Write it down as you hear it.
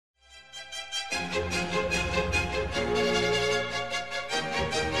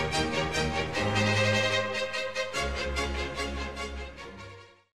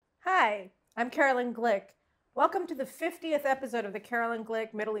Carolyn Glick. Welcome to the 50th episode of the Carolyn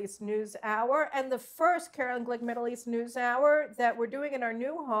Glick Middle East News Hour, and the first Carolyn Glick Middle East News Hour that we're doing in our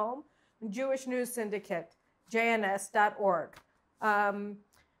new home, Jewish News Syndicate, JNS.org.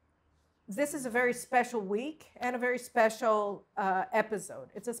 This is a very special week and a very special episode.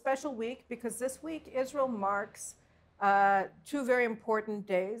 It's a special week because this week Israel marks two very important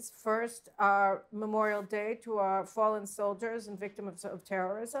days. First, our Memorial Day to our fallen soldiers and victims of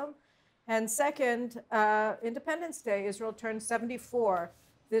terrorism. And second, Independence Day. Israel turned 74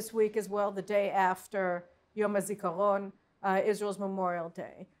 this week as well, the day after Yom HaZikaron, Israel's Memorial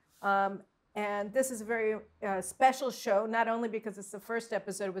Day. And this is a very special show, not only because it's the first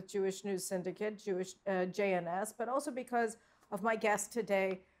episode with Jewish News Syndicate, JNS, but also because of my guest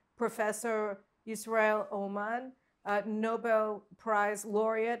today, Professor Yisrael Aumann, Nobel Prize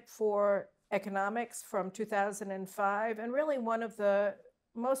laureate for economics from 2005, and really one of the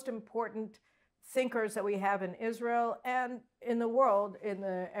most important thinkers that we have in Israel and in the world in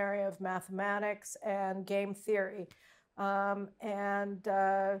the area of mathematics and game theory.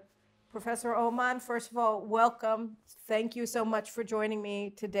 Professor Aumann, first of all, welcome. Thank you so much for joining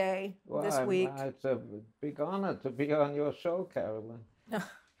me today, this week. It's a big honor to be on your show, Carolyn.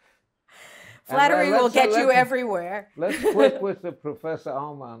 Flattery will get you everywhere. Let's quit with the Professor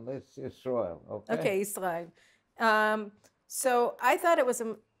Aumann. Let's Israel, okay? Okay, Israel. So I thought it was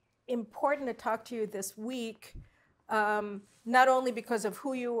important to talk to you this week, not only because of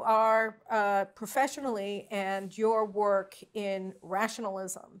who you are professionally and your work in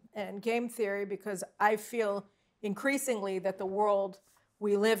rationalism and game theory, because I feel increasingly that the world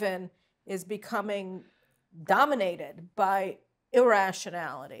we live in is becoming dominated by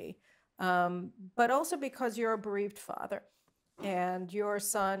irrationality, but also because you're a bereaved father and your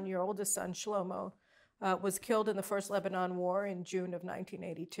son, your oldest son, Shlomo, was killed in the First Lebanon War in June of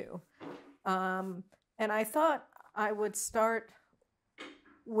 1982. And I thought I would start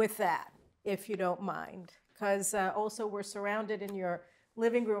with that, if you don't mind, because also we're surrounded in your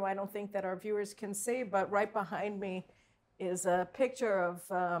living room. I don't think that our viewers can see, but right behind me is a picture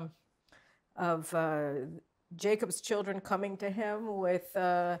of Jacob's children coming to him with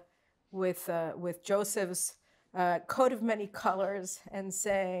Joseph's coat of many colors and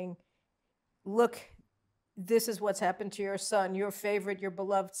saying, "Look, this is what's happened to your son. Your favorite, your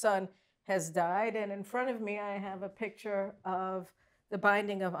beloved son has died." And in front of me, I have a picture of the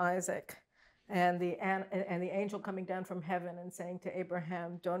binding of Isaac and the angel coming down from heaven and saying to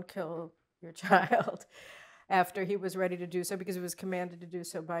Abraham, "Don't kill your child," after he was ready to do so because he was commanded to do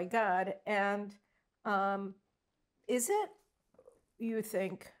so by God. And is it, you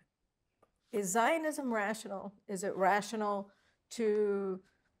think, is Zionism rational? Is it rational to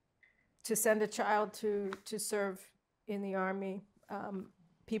send a child to serve in the army?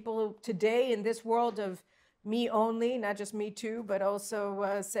 People today in this world of me only, not just me too, but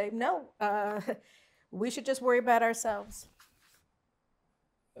also say, no, we should just worry about ourselves.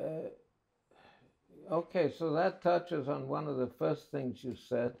 Okay, so that touches on one of the first things you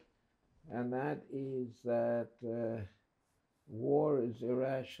said, and that is that war is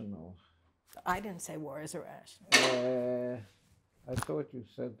irrational. I didn't say war is irrational. I thought you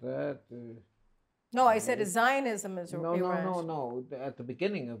said that. No, I said Zionism is irrational. No. At the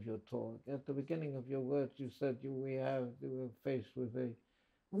beginning of your talk, at the beginning of your words, you said we were faced with a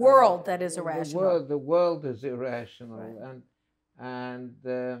world that is irrational. The world is irrational, right. and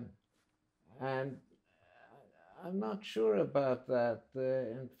I'm not sure about that.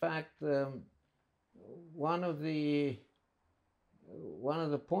 In fact, one of the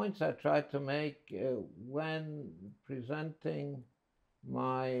points I tried to make when presenting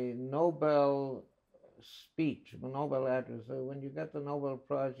my Nobel speech, the Nobel address. When you get the Nobel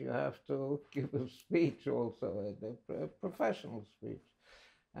Prize, you have to give a speech also, a professional speech.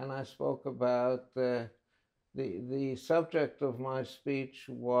 And I spoke about the subject of my speech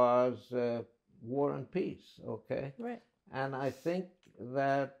was war and peace, okay? Right. And I think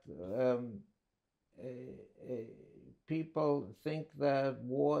that people think that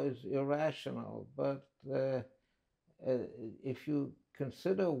war is irrational, but if you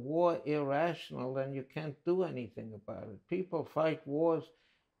consider war irrational, then you can't do anything about it. People fight wars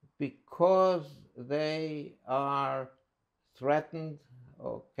because they are threatened,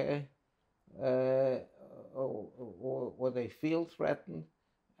 okay, or they feel threatened,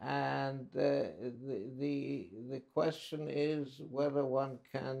 and the question is whether one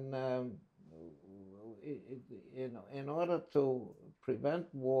can, in order to prevent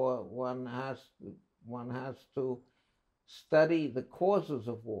war, one has to study the causes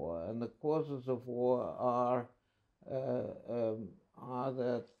of war, and the causes of war are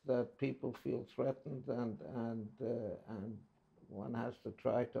that people feel threatened, and one has to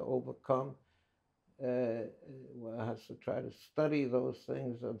try to overcome. One has to try to study those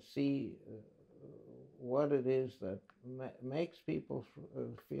things and see what it is that makes people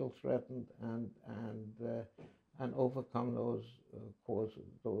feel threatened, and overcome those causes,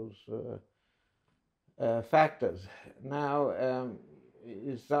 those factors. Now,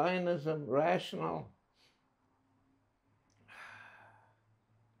 is Zionism rational?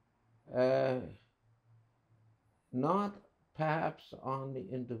 Not perhaps on the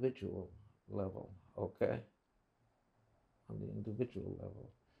individual level, okay? On the individual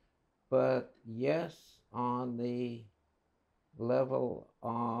level. But yes, on the level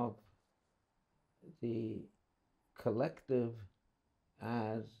of the collective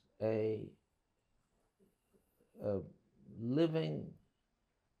as a living,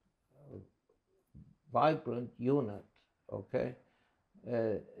 vibrant unit, okay?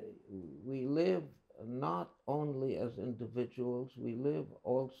 We live not only as individuals, we live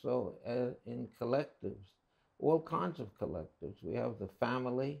also in collectives, all kinds of collectives. We have the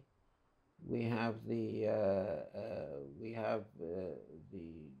family, we have the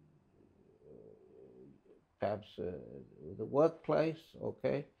perhaps the workplace,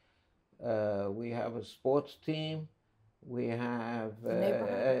 okay? We have a sports team, we have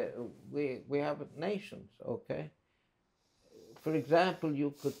we have nations, okay? For example,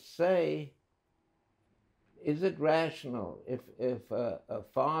 you could say, is it rational if a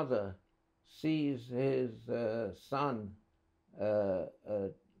father sees his son,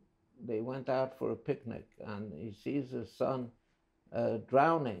 they went out for a picnic, and he sees his son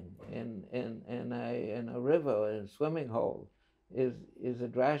drowning in a river, in a swimming hole? Is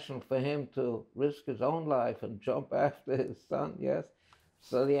it rational for him to risk his own life and jump after his son? Yes.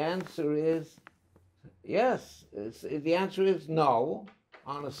 So the answer is yes. The answer is no.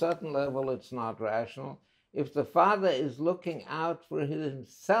 On a certain level, it's not rational. If the father is looking out for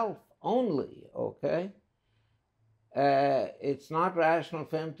himself only, okay, it's not rational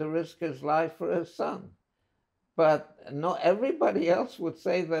for him to risk his life for his son. But no, everybody else would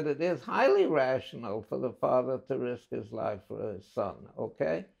say that it is highly rational for the father to risk his life for his son,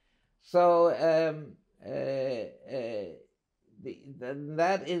 okay? So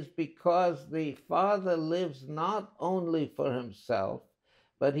that is because the father lives not only for himself,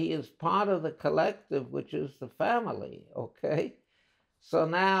 but he is part of the collective, which is the family, okay? So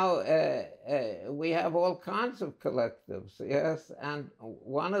now we have all kinds of collectives, yes? And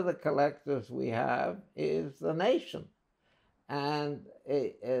one of the collectives we have is the nation, and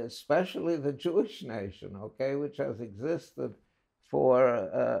especially the Jewish nation, okay, which has existed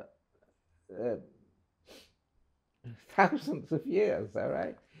for thousands of years, all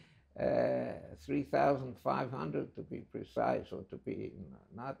right? 3,500 to be precise, or to be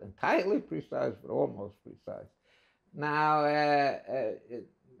not entirely precise, but almost precise. Now,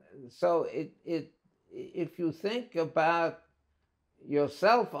 so if you think about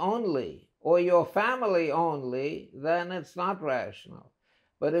yourself only or your family only, then it's not rational.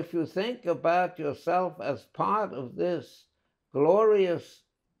 But if you think about yourself as part of this glorious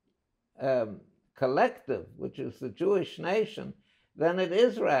collective, which is the Jewish nation, then it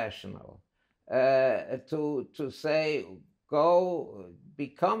is rational to say, go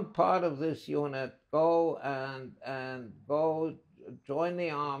become part of this unit, go and go join the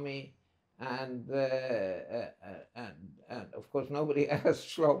army, and of course nobody asked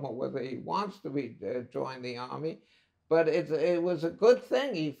Shlomo whether he wants to be join the army, but it was a good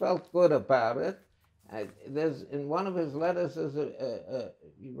thing. He felt good about it. There's in one of his letters,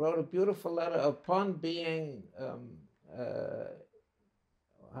 he wrote a beautiful letter upon being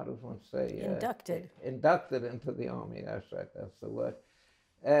how does one say? Inducted into the army. That's right. That's the word.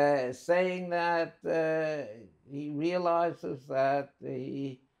 Saying that he realizes that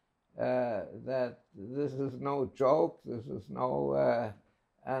that this is no joke. This is no,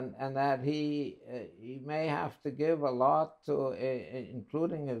 and that he may have to give a lot to,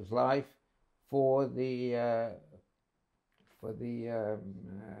 including his life, for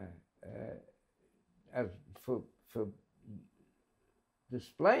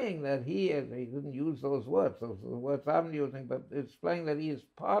displaying that he didn't use those words I'm using, but displaying that he is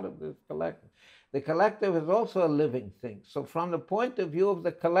part of this collective. The collective is also a living thing. So from the point of view of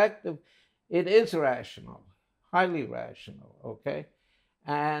the collective, it is rational, highly rational, okay?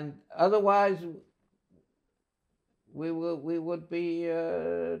 And otherwise, we would be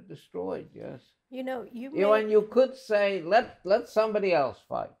destroyed, yes? And you could say, let somebody else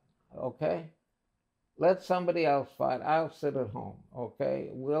fight, okay? Let somebody else fight. I'll sit at home, okay?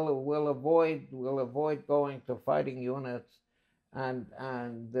 We'll avoid going to fighting units, and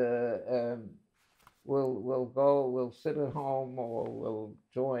we'll sit at home or we'll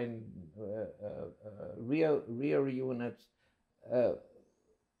join rear units.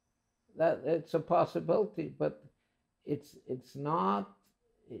 That it's a possibility, but it's not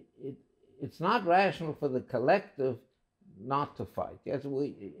rational for the collective not to fight. Yes,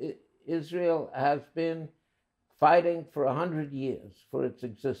 Israel has been fighting for 100 years for its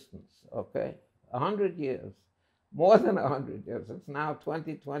existence. Okay, 100 years, more than 100 years. It's now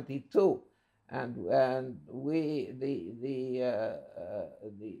 2022, and the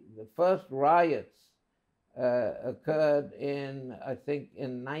first riots occurred in, I think,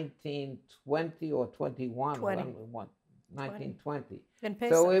 in 1920 or 21. 1920.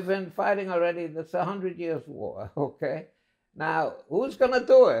 So we've been fighting already. That's 100 years war. Okay, now who's going to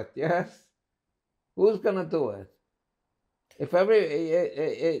do it? Yes, who's going to do it? If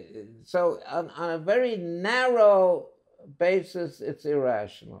so on a very narrow basis, it's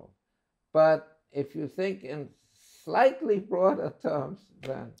irrational. But if you think in slightly broader terms,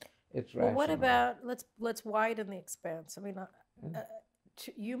 then it's rational. Well, what about, let's widen the expanse. I mean,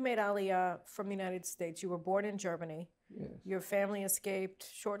 you made Aliyah from the United States. You were born in Germany. Yes. Your family escaped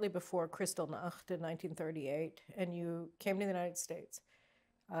shortly before Kristallnacht in 1938, and you came to the United States.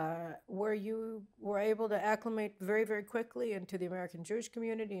 Where you were able to acclimate very, very quickly into the American Jewish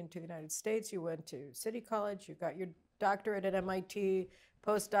community, into the United States. You went to City College. You got your doctorate at MIT,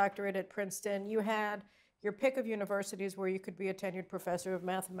 postdoctorate at Princeton. You had your pick of universities where you could be a tenured professor of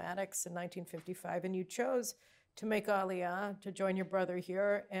mathematics in 1955, and you chose to make Aliyah, to join your brother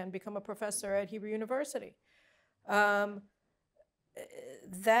here and become a professor at Hebrew University. That's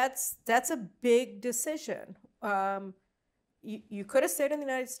a big decision. You could have stayed in the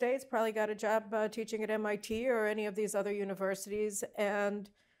United States, probably got a job teaching at MIT or any of these other universities, and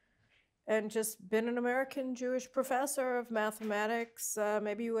just been an American Jewish professor of mathematics.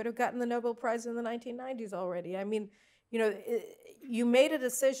 Maybe you would have gotten the Nobel Prize in the 1990s already. I mean, you know, you made a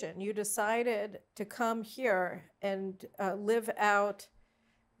decision. You decided to come here and live out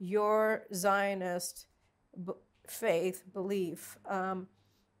your Zionist faith, belief.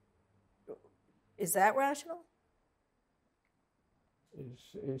 Is that rational?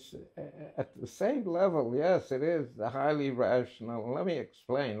 It's at the same level, yes, it is highly rational. Let me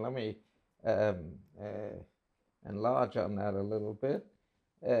explain. Let me enlarge on that a little bit.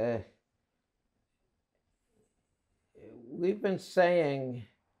 We've been saying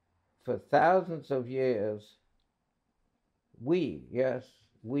for thousands of years, we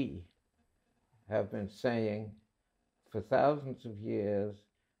have been saying for thousands of years,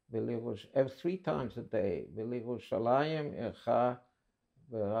 3 times a day, V'Yerushalayim Ircha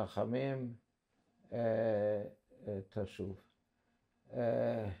V'Rachamim Tashuv.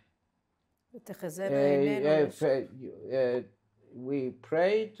 We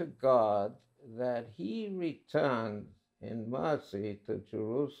pray to God that He returns in mercy to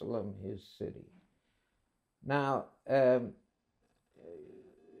Jerusalem, His city. Now,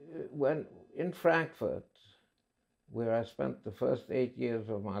 when in Frankfurt, where I spent the first 8 years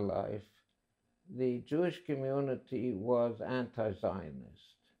of my life, the Jewish community was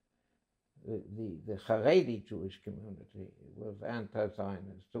anti-Zionist. The Haredi Jewish community was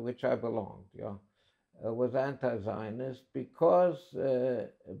anti-Zionist, to which I belonged, was anti-Zionist because the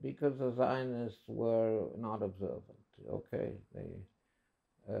Zionists were not observant, okay?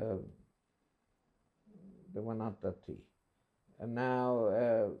 They were not dati. And now,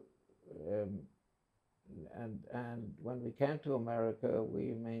 and when we came to America,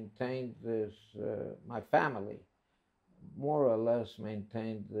 we maintained this, my family more or less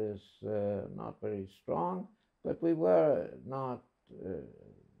maintained this, not very strong, but we were not,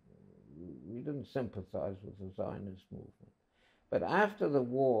 we didn't sympathize with the Zionist movement. But after the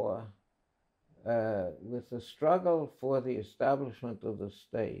war, with the struggle for the establishment of the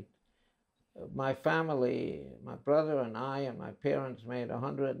state, my family, my brother and I and my parents made a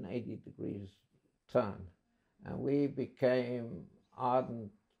 180 degrees turn, and we became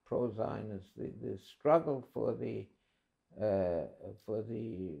ardent pro-Zionists. The struggle for the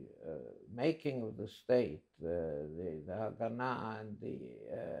making of the state, the Haganah and the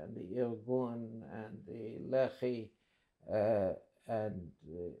Irgun and the Lehi, and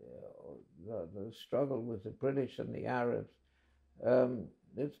the struggle with the British and the Arabs,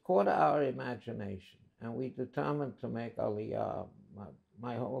 it's caught our imagination, and we determined to make Aliyah,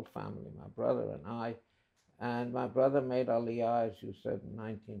 my whole family, my brother and I. And my brother made Aliyah, as you said, in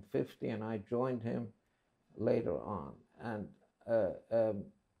 1950, and I joined him later on. And the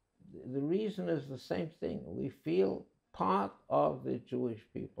reason is the same thing. We feel part of the Jewish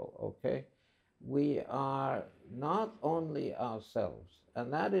people, okay? we are not only ourselves,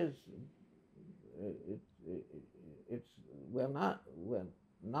 and that is, we're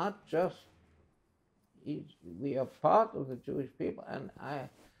not just, we are part of the Jewish people,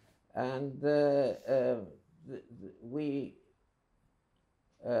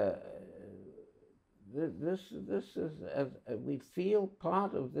 this is, we feel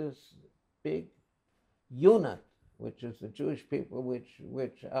part of this big unit, which is the Jewish people,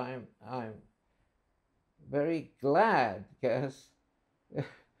 which I'm very glad, because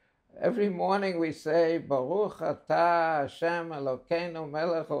every morning we say, Baruch atah Hashem Elokeinu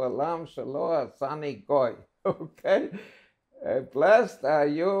melech haolam shelo asani goy. Okay? Blessed are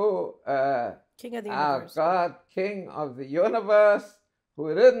you, King of the our universe. God, King of the universe,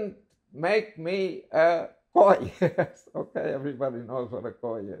 who didn't make me a goy. Yes, okay, everybody knows what a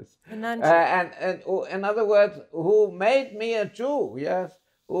goy is. And in other words, who made me a Jew, yes,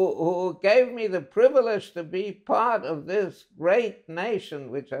 who gave me the privilege to be part of this great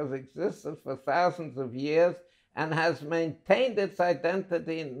nation which has existed for thousands of years and has maintained its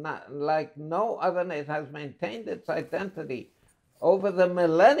identity like no other nation. It has maintained its identity over the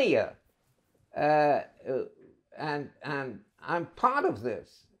millennia. And I'm part of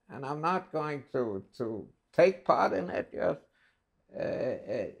this, and I'm not going to take part in it. Yes,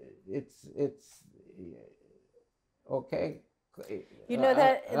 it's okay. You know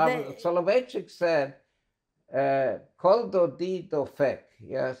Rav Soloveitchik said, "Kol dodi dofek."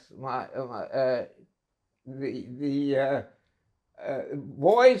 Yes, the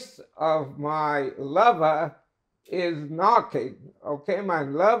voice of my lover is knocking. Okay, my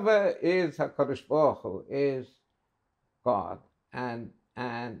lover is HaKadosh Baruch Hu, is God, and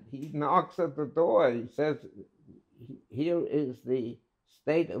he knocks at the door. He says, "Here is the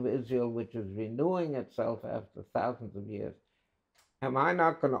state of Israel, which is renewing itself after thousands of years. Am I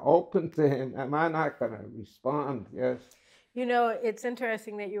not going to open to him? Am I not going to respond?" Yes. You know, it's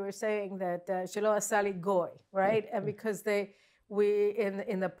interesting that you were saying that Shelo Asali Goy, right? And because we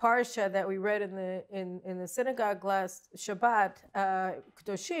in the parsha that we read in the synagogue last Shabbat,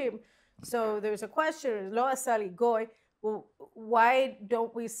 Kedoshim, so there's a question, Lo Asali Goy. Well, why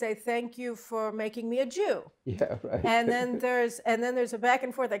don't we say thank you for making me a Jew? Yeah, right. And then there's a back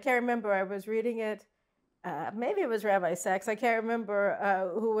and forth. I can't remember. I was reading it. Maybe it was Rabbi Sachs. I can't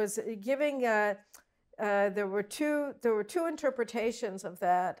remember who was giving. There were two interpretations of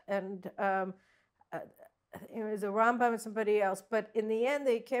that, and it was a Rambam and somebody else. But in the end,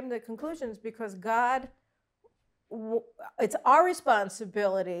 they came to conclusions because God. It's our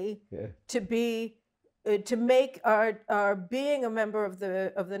responsibility to make our being a member of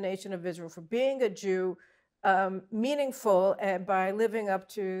the nation of Israel, for being a Jew, meaningful, and by living up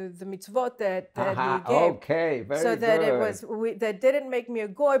to the mitzvot that he gave. Okay, very so that good. That didn't make me a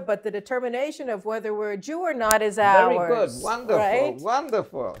goy, but the determination of whether we're a Jew or not is ours. Very good, wonderful, right?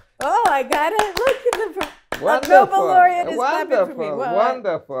 wonderful. Oh, I got it! Look at the wonderful, Nobel laureate is wonderful, clapping for me. Well,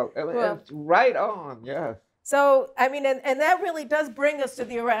 wonderful. It's right on, yes. So, I mean, and that really does bring us to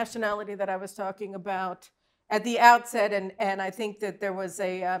the irrationality that I was talking about at the outset. And I think that there was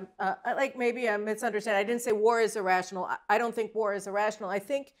like maybe a misunderstanding. I didn't say war is irrational. I don't think war is irrational. I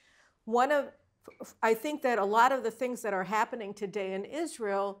think that a lot of the things that are happening today in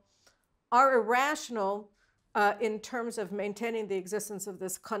Israel are irrational in terms of maintaining the existence of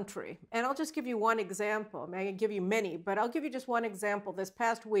this country. And I'll just give you one example. I can give you many, but I'll give you just one example. This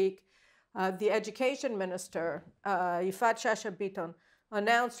past week, the education minister, Yifat Shasha Biton,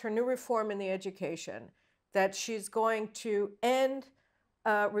 announced her new reform in the education, that she's going to end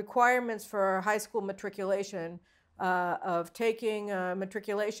requirements for high school matriculation of taking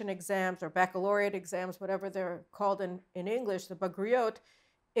matriculation exams or baccalaureate exams, whatever they're called in English, the Bagriyot,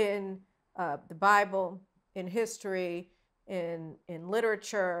 in the Bible, in history, in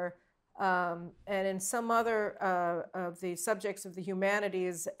literature, and in some other of the subjects of the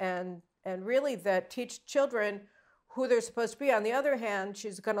humanities, and really that teach children who they're supposed to be. On the other hand,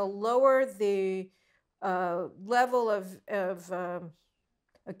 she's going to lower the level of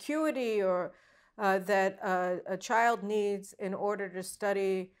acuity or that a child needs in order to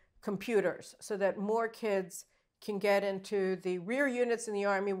study computers, so that more kids can get into the rear units in the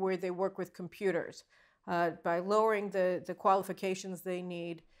Army where they work with computers, by lowering the qualifications they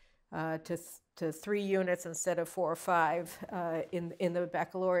need to 3 units instead of 4 or 5 in the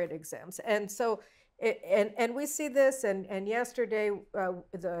baccalaureate exams. And so, and we see this. And yesterday,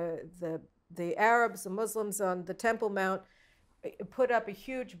 the Arabs, the Muslims on the Temple Mount, put up a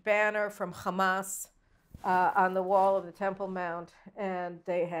huge banner from Hamas on the wall of the Temple Mount, and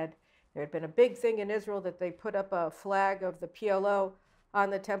there had been a big thing in Israel that they put up a flag of the PLO on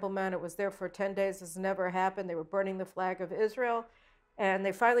the Temple Mount. It was there for 10 days. This never happened. They were burning the flag of Israel. And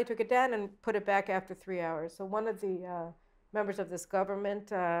they finally took it down and put it back after 3 hours. So one of the members of this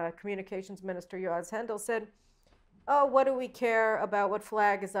government, communications minister Yoaz Hendel, said, oh, what do we care about what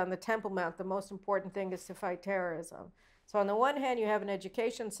flag is on the Temple Mount? The most important thing is to fight terrorism. So on the one hand, you have an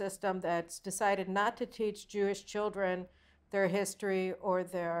education system that's decided not to teach Jewish children their history or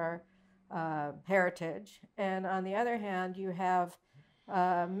their heritage. And on the other hand, you have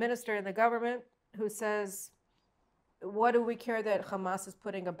a minister in the government who says, what do we care that Hamas is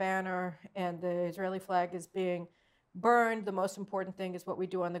putting a banner and the Israeli flag is being burned? The most important thing is what we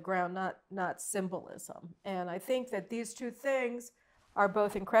do on the ground, not symbolism. And I think that these two things are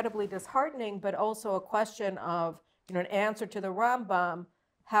both incredibly disheartening, but also a question of, an answer to the Rambam,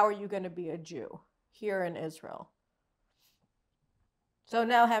 how are you going to be a Jew here in Israel? So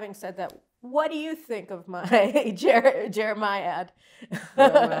now, having said that, what do you think of my Jeremiah?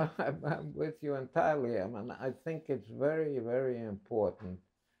 Well, I'm with you entirely. I mean, I think it's very, very important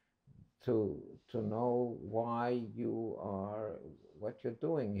to know why you are what you're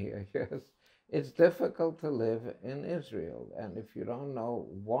doing here. Yes, it's difficult to live in Israel, and if you don't know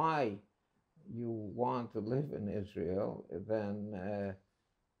why you want to live in Israel, then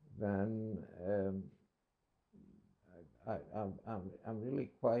I'm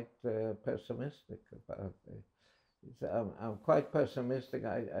really quite pessimistic about it. I'm quite pessimistic.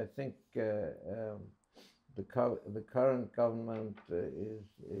 I think the current government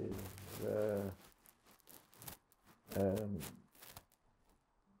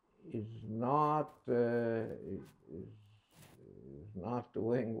is not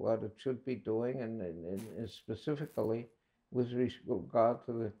doing what it should be doing, and specifically with regard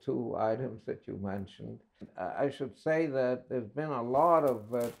to the two items that you mentioned. I should say that there's been a lot of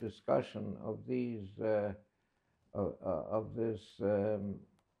discussion of these of this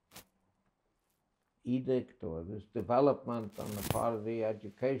edict or this development on the part of the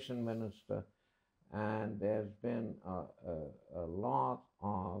education minister, and there's been a lot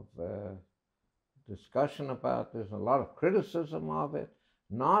of discussion about this, a lot of criticism of it,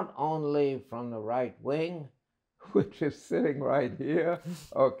 not only from the right wing, which is sitting right here,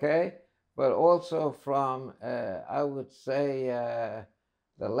 okay, but also from, I would say,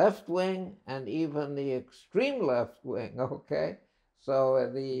 the left wing and even the extreme left wing, okay? So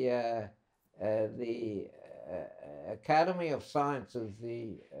the Academy of Sciences,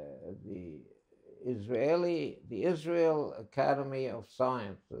 the Israel Academy of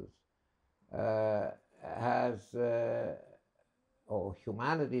Sciences has, or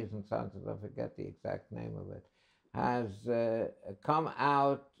Humanities and Sciences, I forget the exact name of it, has come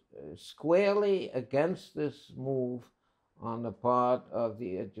out squarely against this move on the part of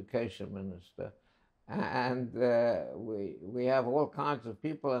the education minister. And we have all kinds of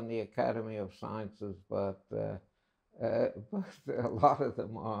people in the Academy of Sciences, but a lot of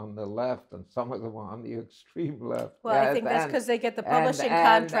them are on the left, and some of them are on the extreme left. Well, I think that's because they get the publishing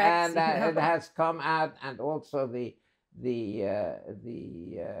contracts. And it has come out, and also the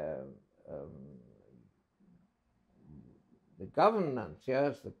governance,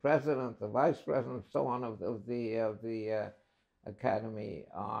 yes, the president, the vice president, so on of the academy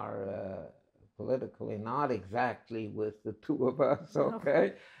are politically not exactly with the two of us,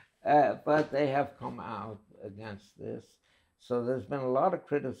 okay, but they have come out against this. So there's been a lot of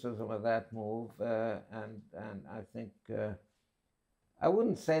criticism of that move, and I think I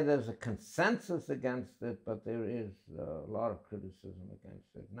wouldn't say there's a consensus against it, but there is a lot of criticism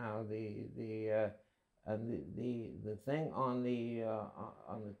against it. Now the thing on the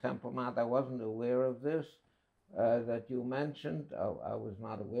Temple Mount, I wasn't aware of this that you mentioned. I was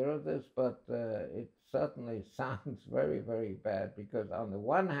not aware of this, but it certainly sounds very, very bad, because on the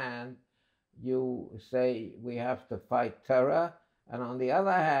one hand, you say we have to fight terror, and on the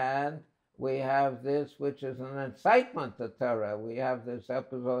other hand, we have this which is an incitement to terror. We have this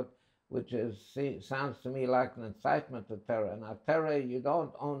episode which sounds to me like an incitement to terror. Now, terror, you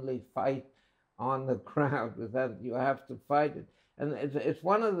don't only fight on the ground with that, you have to fight it. And it's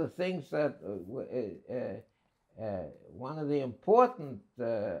one of the things that, one of the important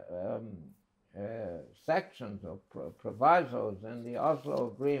sections of provisos in the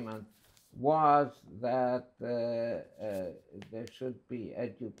Oslo Agreement was that there should be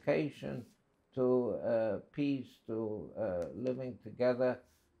education to peace, to living together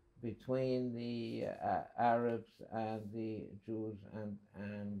between the Arabs and the Jews,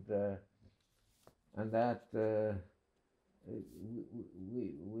 and that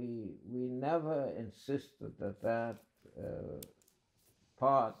we never insisted that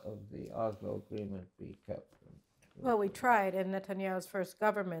part of the Oslo Agreement be kept. Well, we tried in Netanyahu's first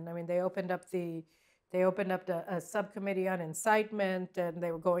government. I mean, they opened up a subcommittee on incitement, and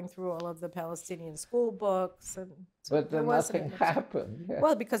they were going through all of the Palestinian school books, and so But then nothing happened. Yeah.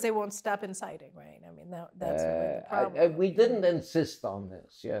 Well, because they won't stop inciting, right? I mean, that's really the problem. We didn't insist on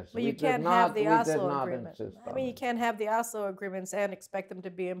this. Yes, well, you can't have the Oslo agreement. I mean, you can't have the Oslo agreements and expect them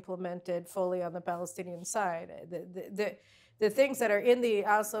to be implemented fully on the Palestinian side. The things that are in the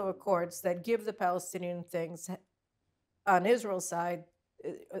Oslo Accords that give the Palestinian things on Israel's side,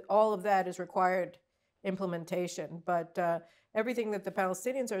 all of that is required implementation, but everything that the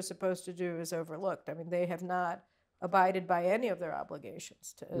Palestinians are supposed to do is overlooked. I mean, they have not abided by any of their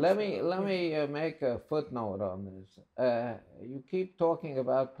obligations to Israel. Let me make a footnote on this. You keep talking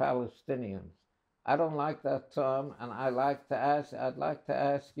about Palestinians. I don't like that term, and I'd like to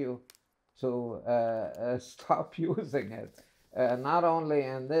ask you to stop using it. Not only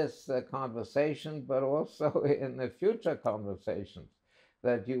in this conversation, but also in the future conversations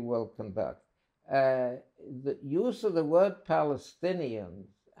that you will conduct. The use of the word Palestinians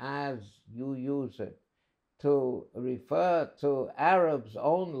as you use it to refer to Arabs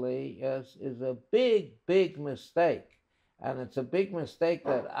only is a big, big mistake. And it's a big mistake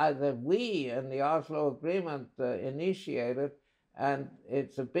that we in the Oslo Agreement initiated, and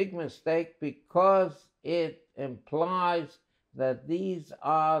it's a big mistake because it implies that these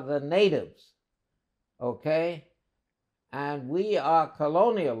are the natives, okay? And we are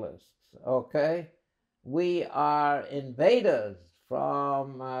colonialists, okay? We are invaders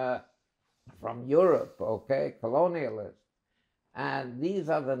from Europe, okay? Colonialists. And these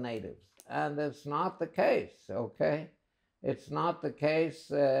are the natives. And it's not the case, okay? It's not the case.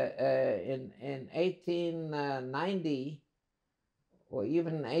 In 1890, or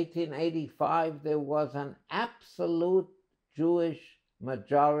even in 1885, there was an absolute Jewish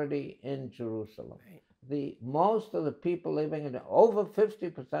majority in Jerusalem. Right. Most of the people living in over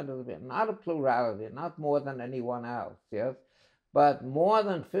 50% of the people, not a plurality, not more than anyone else, yes, but more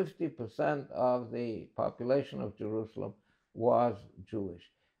than 50% of the population of Jerusalem was Jewish.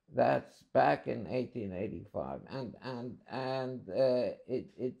 That's back in 1885,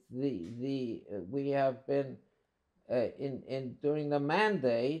 we have been during the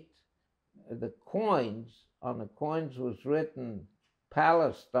mandate, the coins. On the coins was written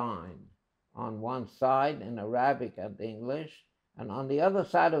Palestine on one side in Arabic and English, and on the other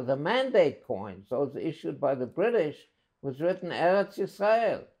side of the mandate coins, those issued by the British, was written Eretz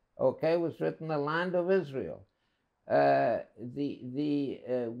Yisrael, okay, was written the land of Israel. The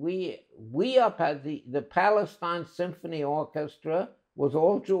Palestine Symphony Orchestra was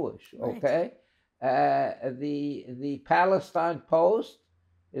all Jewish, okay? Right. The Palestine Post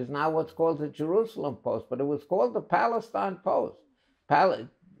is now what's called the Jerusalem Post, but it was called the Palestine Post.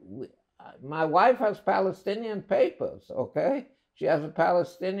 My wife has Palestinian papers, okay? She has a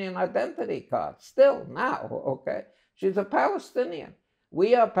Palestinian identity card, still now, okay? She's a Palestinian.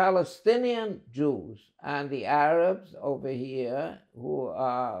 We are Palestinian Jews, and the Arabs over here who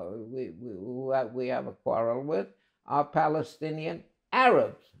we have a quarrel with are Palestinian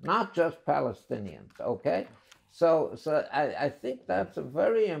Arabs, not just Palestinians, okay? So I think that's a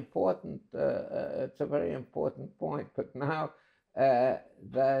very important. It's a very important point. But now,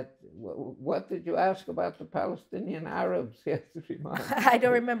 what did you ask about the Palestinian Arabs? Yes, I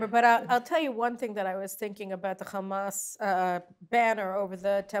don't remember. But I'll tell you one thing that I was thinking about: the Hamas banner over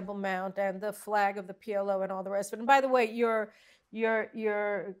the Temple Mount and the flag of the PLO and all the rest of it. And by the way, your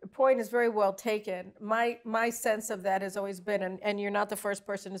point is very well taken. My sense of that has always been, and you're not the first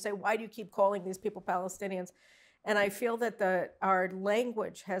person to say, why do you keep calling these people Palestinians? And I feel that our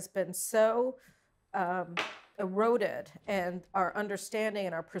language has been so eroded, and our understanding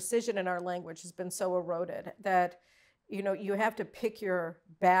and our precision in our language has been so eroded that, you have to pick your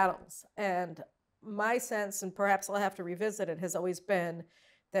battles. And my sense, and perhaps I'll have to revisit it, has always been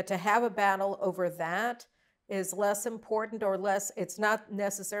that to have a battle over that is less important, or less, it's not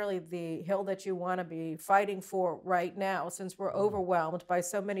necessarily the hill that you want to be fighting for right now, since we're overwhelmed by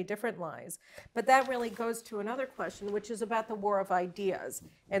so many different lies. But that really goes to another question, which is about the war of ideas,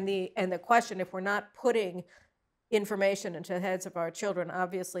 and the question, if we're not putting information into the heads of our children,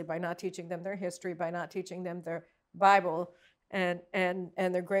 obviously by not teaching them their history, by not teaching them their Bible and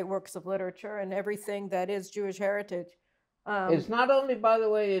their great works of literature and everything that is Jewish heritage. It's not only, by the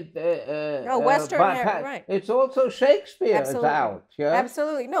way, Western, right? It's also Shakespeare. Absolutely. Is out. Yes?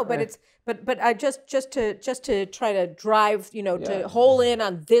 Absolutely, no, but it's but I just to try to drive, to hole in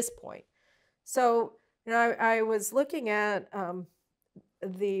on this point. So, I was looking at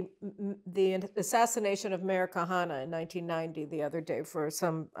the assassination of Meir Kahane in 1990 the other day for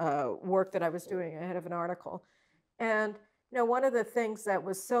some work that I was doing ahead of an article, And one of the things that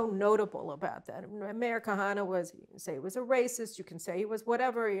was so notable about that, Meir Kahane was, you can say he was a racist, you can say he was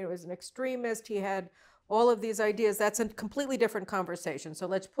whatever, he was an extremist, he had all of these ideas. That's a completely different conversation. So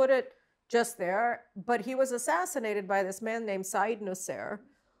let's put it just there. But he was assassinated by this man named Said Nusser,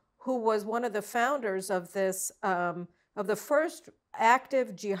 who was one of the founders of this, of the first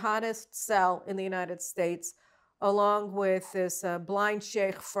active jihadist cell in the United States, along with this blind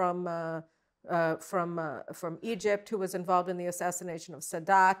sheikh from Egypt who was involved in the assassination of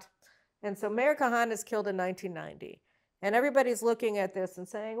Sadat. And so Meir Kahane is killed in 1990. And everybody's looking at this and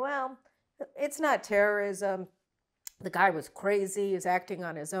saying, well, it's not terrorism. The guy was crazy. He's acting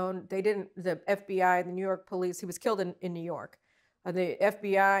on his own. The FBI, the New York police, he was killed in New York. The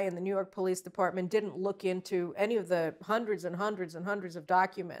FBI and the New York Police Department didn't look into any of the hundreds and hundreds and hundreds of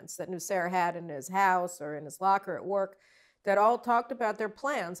documents that Nusser had in his house or in his locker at work that all talked about their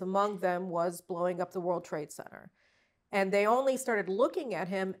plans. Among them was blowing up the World Trade Center. And they only started looking at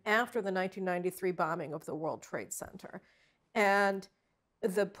him after the 1993 bombing of the World Trade Center. And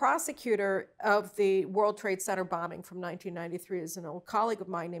the prosecutor of the World Trade Center bombing from 1993 is an old colleague of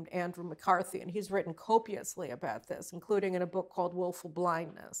mine named Andrew McCarthy, and he's written copiously about this, including in a book called Willful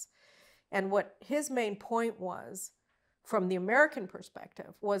Blindness. And what his main point was, from the American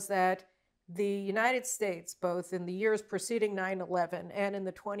perspective, was that the United States, both in the years preceding 9/11 and in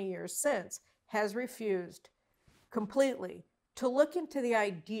the 20 years since, has refused completely to look into the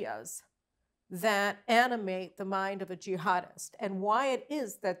ideas that animate the mind of a jihadist and why it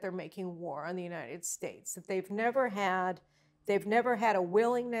is that they're making war on the United States, that they've never had a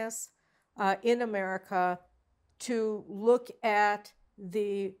willingness in America to look at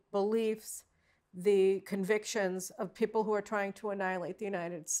the beliefs, the convictions of people who are trying to annihilate the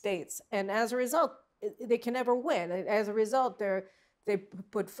United States. And as a result, they can never win. As a result, they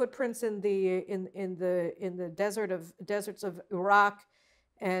put footprints in the deserts of Iraq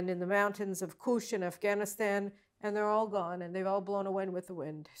and in the mountains of Kush in Afghanistan, and they're all gone, and they've all blown away with the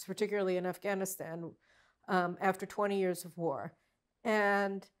wind, particularly in Afghanistan, after 20 years of war.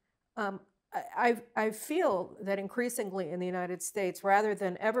 And I feel that increasingly in the United States, rather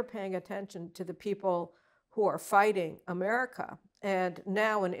than ever paying attention to the people who are fighting America, and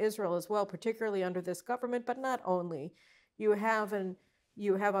now in Israel as well, particularly under this government, but not only, you have on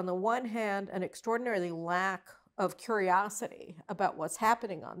the one hand an extraordinary lack of curiosity about what's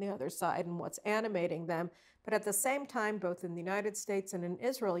happening on the other side and what's animating them. But at the same time, both in the United States and in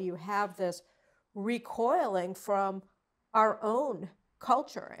Israel, you have this recoiling from our own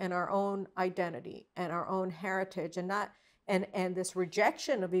culture and our own identity and our own heritage, and this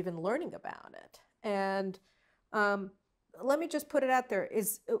rejection of even learning about it. And let me just put it out there: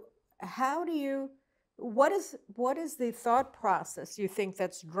 what is the thought process you think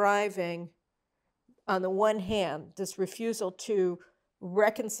that's driving, on the one hand, this refusal to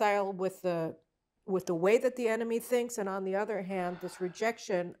reconcile with the way that the enemy thinks, and on the other hand, this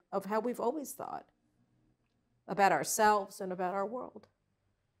rejection of how we've always thought about ourselves and about our world?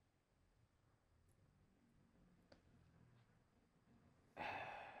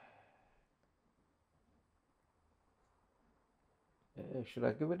 Should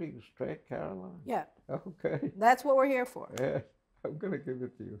I give it to you straight, Caroline? Yeah. Okay. That's what we're here for. Yeah, I'm going to give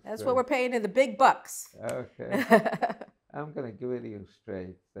it to you. That's straight. what we're paying in the big bucks. Okay. I'm going to give it to you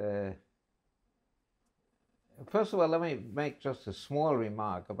straight. First of all, let me make just a small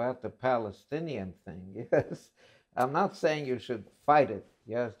remark about the Palestinian thing. Yes, I'm not saying you should fight it.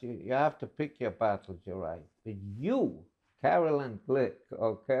 Yes, you have to pick your battles, you're right. But you, Caroline Glick,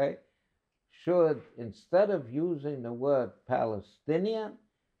 okay, should, instead of using the word Palestinian,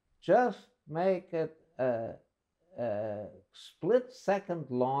 just make it a split second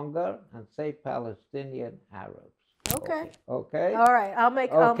longer and say Palestinian Arabs. Okay. Okay. All right. I'll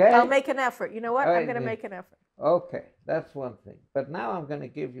make an effort. You know what? I'm going to make an effort. Okay, that's one thing. But now I'm going to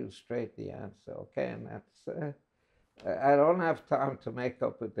give you straight the answer. Okay, and that's I don't have time to make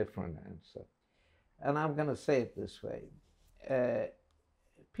up a different answer, and I'm going to say it this way: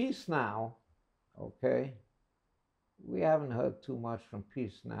 Peace Now. Okay, we haven't heard too much from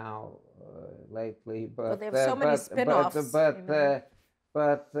Peace Now lately, but they have so many spin-offs.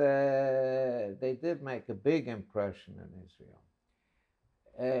 But they did make a big impression in Israel.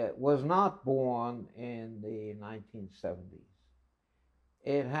 Was not born in the 1970s.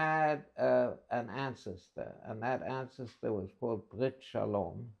 It had an ancestor, and that ancestor was called Brit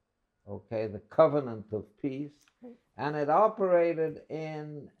Shalom, okay, the covenant of peace. And it operated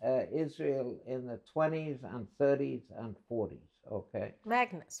in Israel in the 20s and 30s and 40s, okay?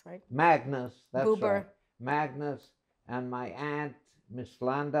 Magnus, right? Magnus, that's Buber. right. Magnus, and my aunt Miss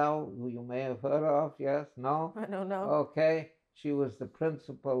Landau, who you may have heard of, yes? No? I don't know. Okay. She was the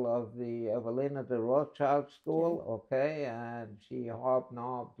principal of the Evelina de Rothschild School, okay, and she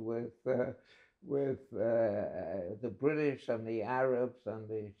hobnobbed with the British and the Arabs, and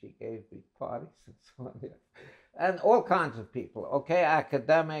she gave big parties and so on, yeah. And all kinds of people, okay,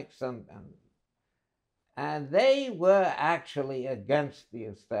 academics, and they were actually against the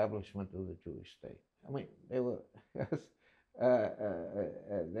establishment of the Jewish state. I mean, they were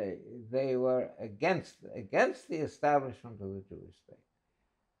they were against the establishment of the Jewish state,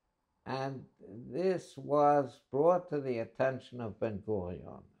 and this was brought to the attention of Ben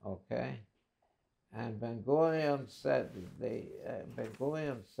Gurion. Okay, and Ben Gurion said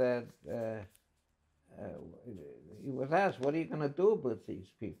he was asked, "What are you going to do with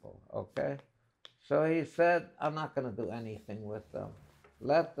these people?" Okay, so he said, "I'm not going to do anything with them.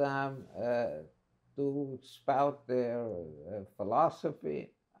 Let them to spout their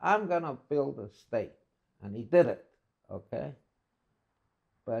philosophy. I'm going to build a state." And he did it, okay?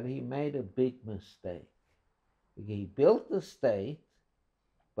 But he made a big mistake. He built the state,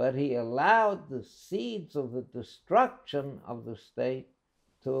 but he allowed the seeds of the destruction of the state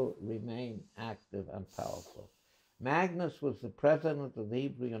to remain active and powerful. Magnus was the president of the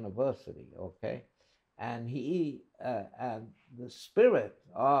Hebrew University, okay? And he, and the spirit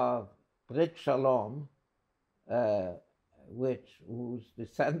of Brit Shalom, whose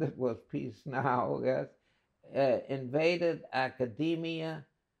descendant was Peace Now, yes, invaded academia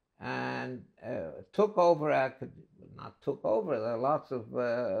and took over, not took over, there are lots of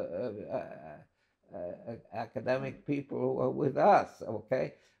academic people who are with us,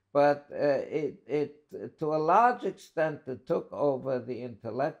 okay? But it to a large extent, it took over the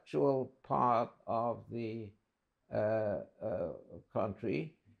intellectual part of the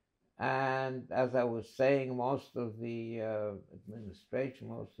country. And as I was saying, most of the administration,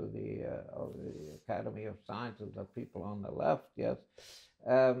 most of the Academy of Sciences are people on the left, yes.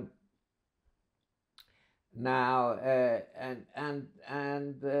 Now,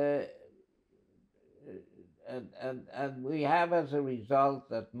 and we have as a result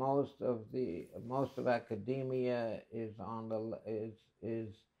that most of academia is on the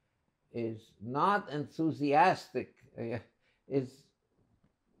is not enthusiastic, is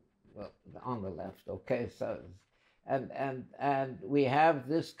well, on the left, okay, so and we have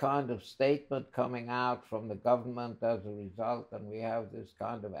this kind of statement coming out from the government as a result, and we have this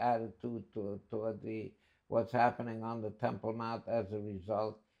kind of attitude toward what's happening on the Temple Mount as a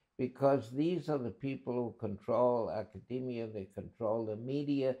result, because these are the people who control academia, they control the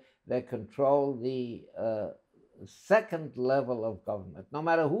media, they control the second level of government, no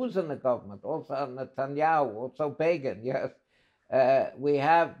matter who's in the government, also Netanyahu, also Begin, yes. We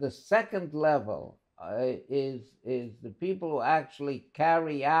have the second level is the people who actually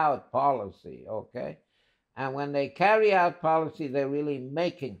carry out policy, okay? And when they carry out policy, they're really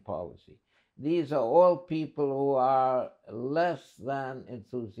making policy. These are all people who are less than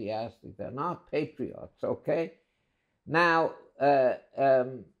enthusiastic. They're not patriots, okay? Now,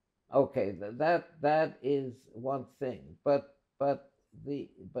 okay, that is one thing, but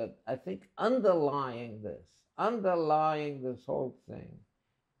I think underlying this whole thing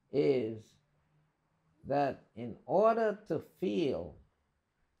is that in order to feel,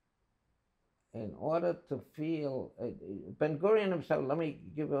 Ben Gurion himself, let me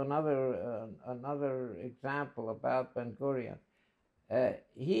give you another example about Ben Gurion.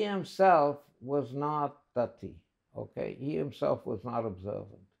 He himself was not dati, okay? He himself was not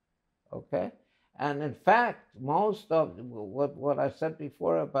observant, okay? And in fact, most of what I said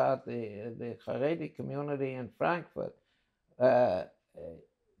before about the Haredi community in Frankfurt,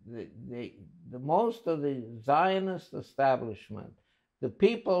 most of the Zionist establishment, the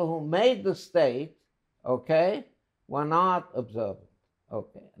people who made the state, okay, were not observant,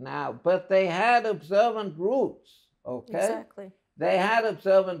 okay. Now, but they had observant roots, okay. Exactly. They had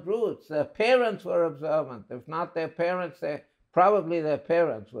observant roots. Their parents were observant. If not their parents, probably their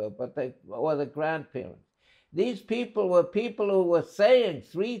parents were, or the grandparents. These people were people who were saying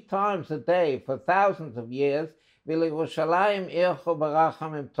 3 times a day for thousands of years,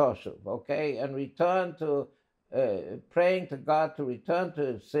 okay, and return to, praying to God to return to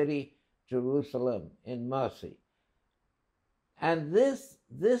his city, Jerusalem, in mercy. And this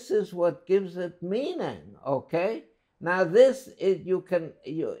is what gives it meaning, okay? Now this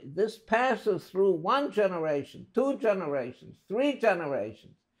passes through 1 generation, 2 generations, 3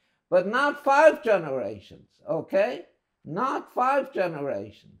 generations, but not 5 generations, okay? Not 5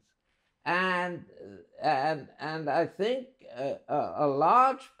 generations. And I think a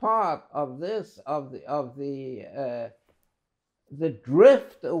large part of this, of the the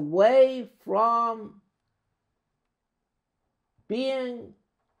drift away from being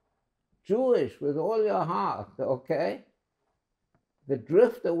Jewish with all your heart, okay? The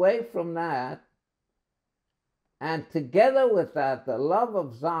drift away from that, and together with that, the love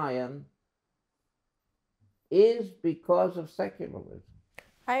of Zion is because of secularism.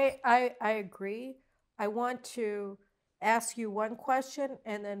 I agree. I want to ask you one question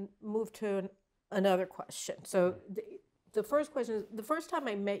and then move to another question. So the first question is, the first time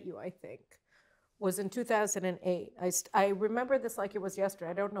I met you, I think, was in 2008. I remember this like it was yesterday.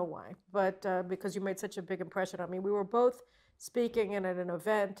 I don't know why, but because you made such a big impression on me. We were both speaking at an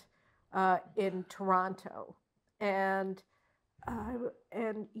event in Toronto, and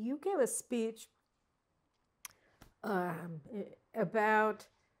you gave a speech about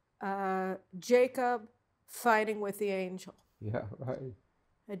Jacob fighting with the angel. Yeah, right.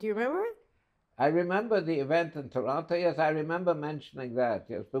 Do you remember it? I remember the event in Toronto. Yes, I remember mentioning that.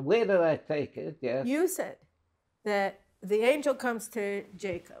 Yes, but where did I take it? Yes. You said that the angel comes to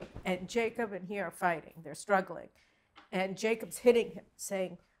Jacob, and Jacob and he are fighting. They're struggling, and Jacob's hitting him,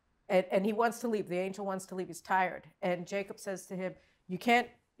 saying, and he wants to leave. The angel wants to leave. He's tired, and Jacob says to him, "You can't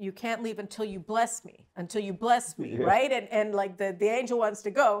leave until you bless me. Until you bless me." Yeah. Right? And like the angel wants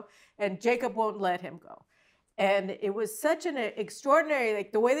to go, and Jacob won't let him go. And it was such an extraordinary,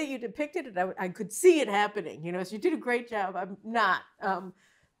 like the way that you depicted it, I could see it happening, you know, so you did a great job. I'm not.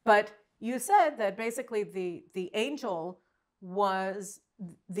 But you said that basically the angel was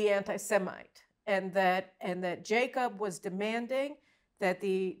the anti-Semite, and that Jacob was demanding that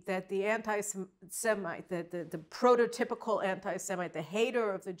the anti-Semite, the prototypical anti-Semite, the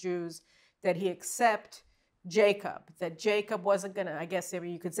hater of the Jews, that he accept Jacob, that Jacob wasn't going to, I guess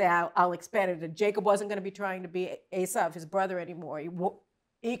you could say, I'll expand it, that Jacob wasn't going to be trying to be Esau, his brother, anymore.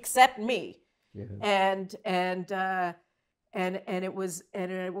 He accept me. Yeah. And it was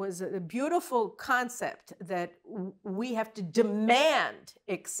a beautiful concept that we have to demand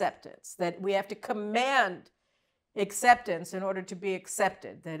acceptance, that we have to command acceptance in order to be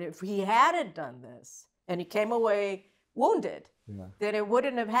accepted, that if he hadn't done this and he came away wounded, yeah, then it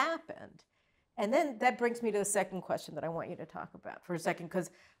wouldn't have happened. And then that brings me to the second question that I want you to talk about for a second,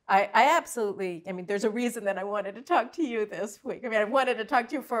 because I absolutely, I mean, there's a reason that I wanted to talk to you this week. I mean, I wanted to talk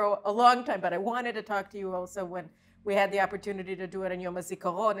to you for a long time, but I wanted to talk to you also when we had the opportunity to do it in Yom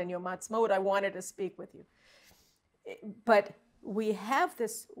HaZikaron and Yom Haatzmaut. I wanted to speak with you. But we have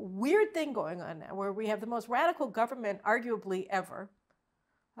this weird thing going on now where we have the most radical government arguably ever,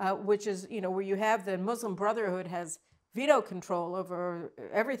 which is, you know, where you have the Muslim Brotherhood has veto control over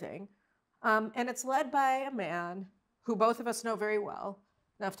everything. And it's led by a man who both of us know very well,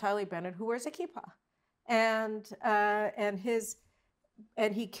 Naftali Bennett, who wears a kippah. And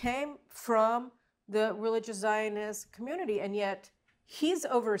he came from the religious Zionist community, and yet he's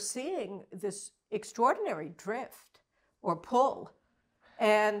overseeing this extraordinary drift or pull.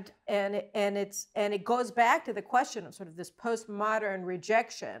 And it goes back to the question of sort of this postmodern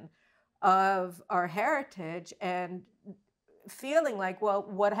rejection of our heritage and feeling like, well,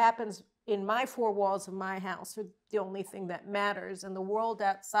 what happens in my four walls of my house are the only thing that matters, and the world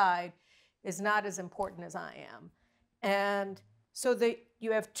outside is not as important as I am. And so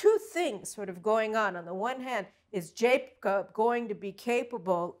you have two things sort of going on. On the one hand, is Jacob going to be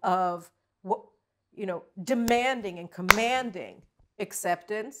capable of, you know, demanding and commanding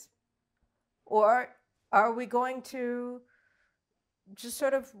acceptance, or are we going to just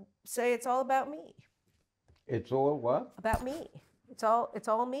sort of say it's all about me? It's all what? About me. It's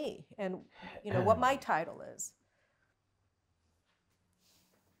all me, and you know what my title is.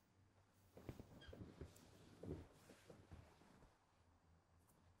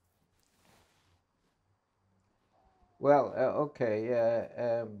 Well, okay.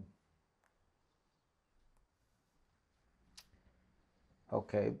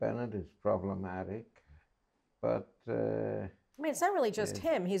 Okay, Bennett is problematic, but I mean, it's not really just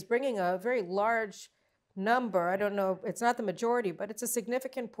him. He's bringing a very large number. I don't know, it's not the majority, but it's a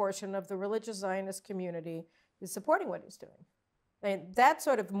significant portion of the religious Zionist community is supporting what he's doing. I mean, that's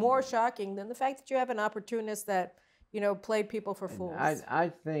sort of more shocking than the fact that you have an opportunist that, you know, played people for fools.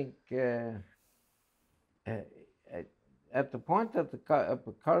 I think at the point that the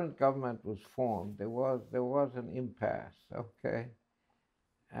current government was formed, there was an impasse, okay?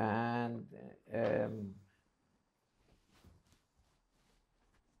 And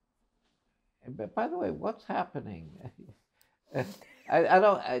but by the way, what's happening? I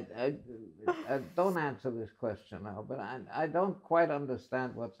don't answer this question now, but I don't quite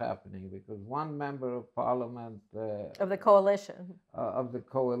understand what's happening because one member of parliament of the coalition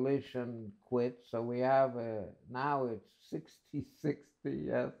quit, so we have now it's 60-60,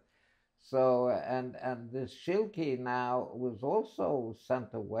 yes. So and this Shilke now was also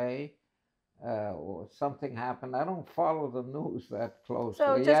sent away. Or something happened. I don't follow the news that closely.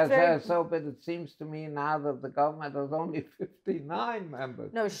 So just but it seems to me now that the government has only 59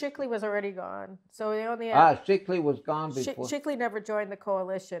 members. No, Shikli was already gone. So they only had, Shikli was gone before. Shikli never joined the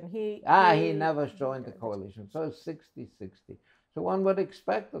coalition. He never joined the coalition. So it's 60-60. So one would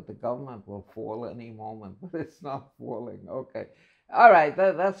expect that the government will fall any moment, but it's not falling. Okay. All right,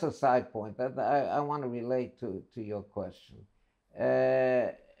 that's a side point. That I want to relate to your question.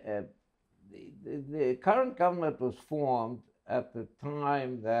 The current government was formed at the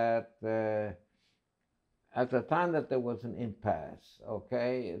time that there was an impasse.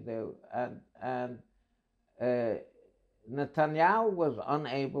 Okay, Netanyahu was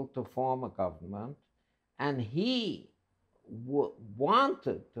unable to form a government, and he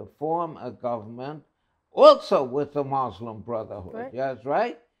wanted to form a government also with the Muslim Brotherhood. Right. Yes,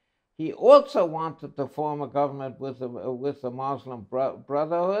 right. He also wanted to form a government with the Muslim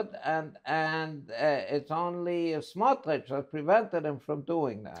Brotherhood, and it's only Smotrich that prevented him from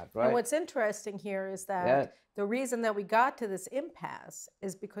doing that, right? And what's interesting here is that the reason that we got to this impasse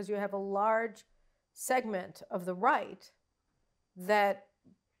is because you have a large segment of the right that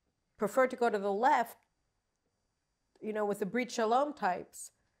prefer to go to the left, with the Brit Shalom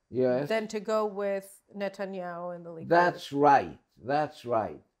types, than to go with Netanyahu and the Likud. That's right. That's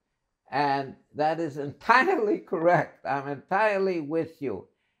right. And that is entirely correct. I'm entirely with you.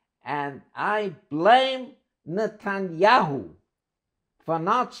 And I blame Netanyahu for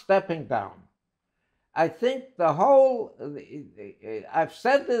not stepping down. I think I've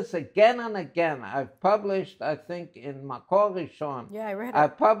said this again and again. I've published, I think, in Makor Rishon. Yeah, I read it. I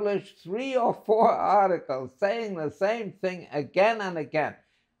published 3 or 4 articles saying the same thing again and again.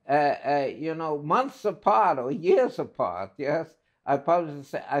 Months apart or years apart, yes. I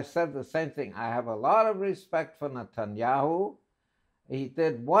said the same thing. I have a lot of respect for Netanyahu. He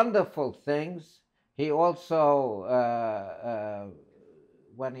did wonderful things. He also,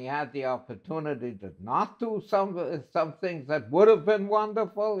 when he had the opportunity, did not do some things that would have been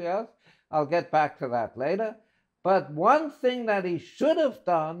wonderful. Yes, I'll get back to that later. But one thing that he should have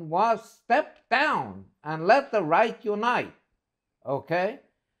done was step down and let the right unite. Okay.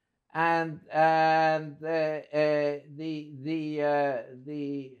 And the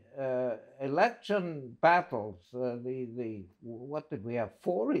election battles, what did we have?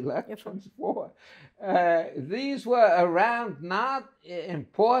 4 elections? 4. These were around not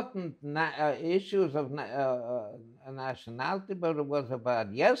important issues of nationality, but it was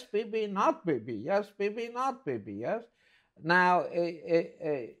about yes, Bibi, not Bibi, yes, Bibi, not Bibi, yes. Now,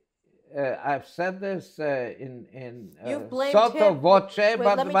 I've said this in sotto voce,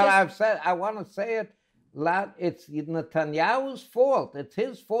 but I've said, I want to say it loud. It's Netanyahu's fault. It's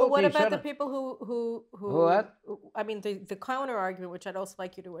his fault. But what about the people who what? I mean, the counter argument, which I'd also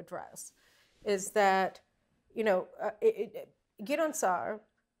like you to address, is that Gideon Sa'ar,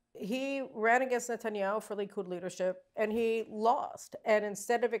 he ran against Netanyahu for Likud leadership, and he lost. And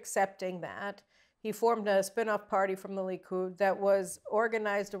instead of accepting that, he formed a spin-off party from the Likud that was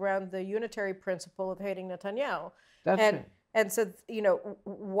organized around the unitary principle of hating Netanyahu. And so,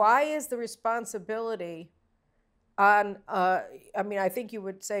 why is the responsibility on, I think you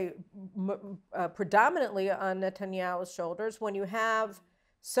would say predominantly on Netanyahu's shoulders when you have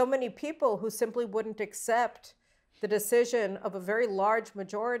so many people who simply wouldn't accept the decision of a very large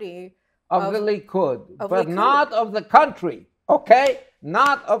majority of the Likud, but not of the country, okay?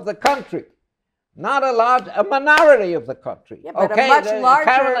 Not of the country. Not a minority of the country. Yeah, but a much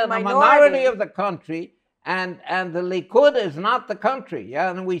larger minority of the country, and the Likud is not the country.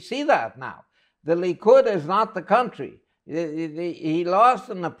 Yeah, and we see that now. The Likud is not the country. He lost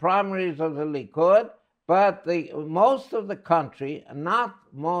in the primaries of the Likud, but most of the country, not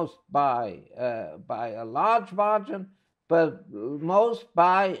most by a large margin, but most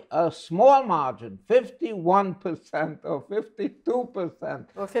by a small margin, 51% or 52%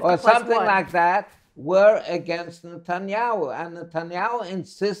 or something like that, were against Netanyahu, and Netanyahu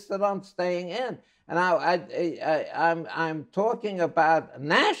insisted on staying in. And I'm talking about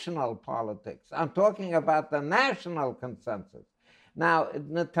national politics. I'm talking about the national consensus. Now,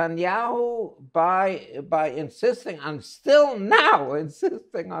 Netanyahu, by insisting on still now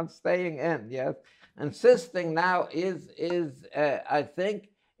insisting on staying in, yes, insisting now is I think,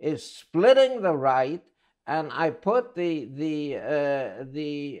 is splitting the right I put I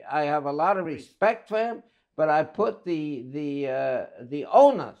have a lot of respect for him, but I put the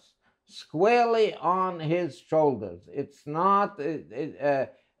onus squarely on his shoulders. It's not.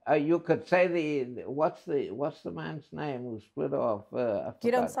 You could say what's the man's name who split off?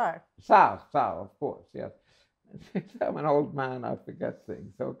 Gideon Sa'ar. Sa'ar, of course, yes. I'm an old man, I forget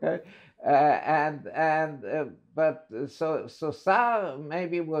things, okay? But Sa'ar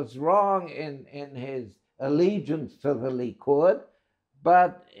maybe was wrong in his allegiance to the Likud,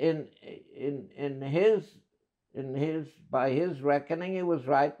 but by his reckoning, he was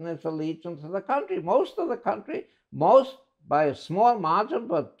right in his allegiance to the country. Most of the country, by a small margin,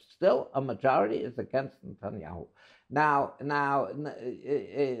 but still a majority, is against Netanyahu. Now,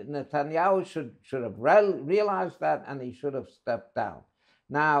 Netanyahu should have realized that, and he should have stepped down.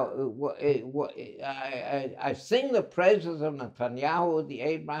 Now, I sing the praises of Netanyahu. The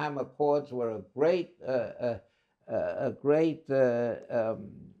Abraham Accords were a great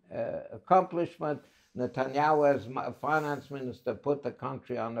accomplishment. Netanyahu, as finance minister, put the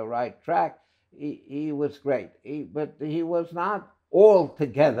country on the right track. He was great, but he was not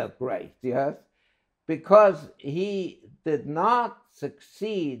altogether great, yes, because he did not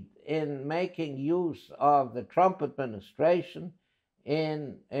succeed in making use of the Trump administration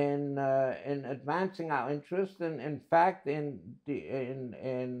in advancing our interests, and in fact, in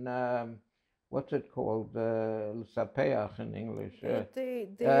what's it called, L'Sapeach in English? The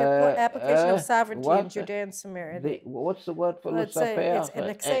application of sovereignty in Judea and Samaria. What's the word for L'Sapeach? It's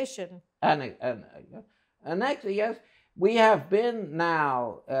annexation. Yes. We have been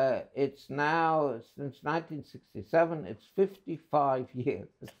now, it's now, since 1967, it's 55 years.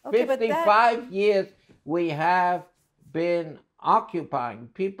 Okay, 55 years we have been occupying.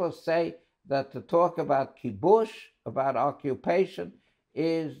 People say that to talk about kibush, about occupation,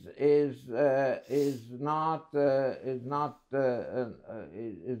 is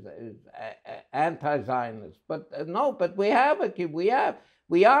anti-Zionist. But no, but we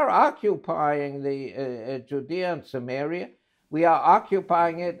are occupying the Judea and Samaria. We are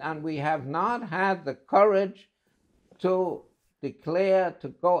occupying it, and we have not had the courage to declare, to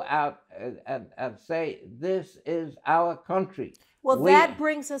go out and say, this is our country. Well, that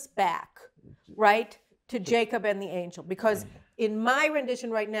brings us back, right, to Jacob and the angel, because in my rendition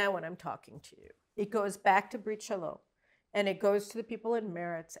right now, when I'm talking to you, it goes back to Brit Shalom, and it goes to the people in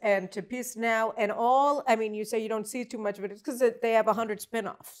Meretz, and to Peace Now, and all. I mean, you say you don't see too much of it. It's because they have 100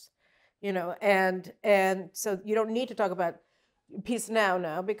 spin-offs, you know, and so you don't need to talk about Peace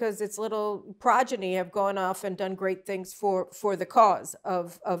Now because its little progeny have gone off and done great things for the cause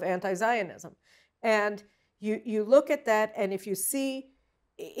of anti-Zionism. And you look at that, and if you see,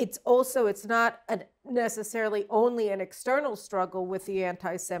 it's not necessarily only an external struggle with the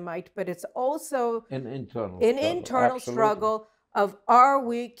anti-Semite, but it's also an internal struggle of, are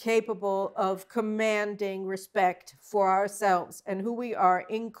we capable of commanding respect for ourselves and who we are,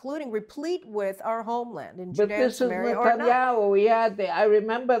 including replete with our homeland in Judea and Samaria, or not? We had I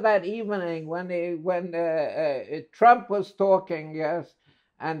remember that evening when Trump was talking, yes,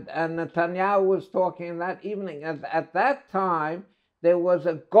 and Netanyahu was talking that evening. At that time, there was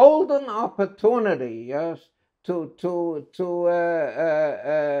a golden opportunity, yes, to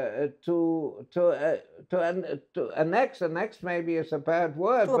annex maybe is a bad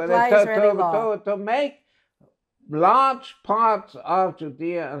word, but to make large parts of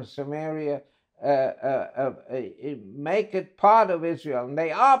Judea and Samaria, make it part of Israel. And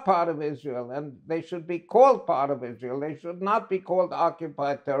they are part of Israel, and they should be called part of Israel. They should not be called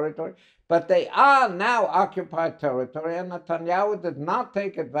occupied territory, but they are now occupied territory, and Netanyahu did not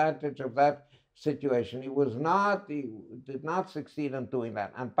take advantage of that situation. He did not succeed in doing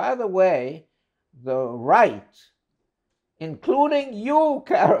that. And by the way, the right, including you,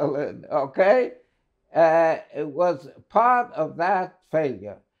 Carolyn, okay, was part of that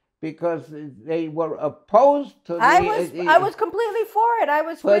failure, because they were opposed to I was completely for it. I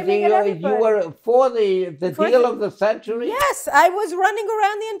was screaming at everybody. You were for the deal of the century? Yes, I was running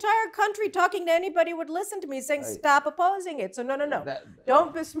around the entire country talking to anybody who would listen to me, saying, stop opposing it. So no.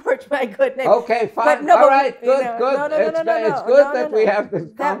 Don't besmirch my good name. Okay, fine. All right, good. It's good that we have this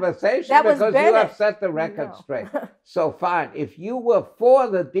conversation, because you have set the record straight. So fine, if you were for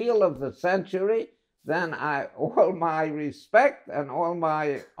the deal of the century, then all my respect and all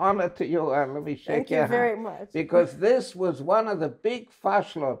my honor to you, and let me shake your hand. Thank you very much. Because this was one of the big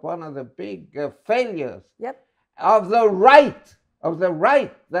fashlot, one of the big failures of the right,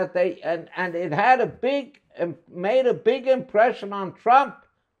 that they, and it had made a big impression on Trump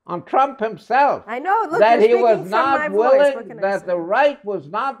on Trump himself. I know. Look, that he you're was speaking from my not voice. What willing, can I that say? the right was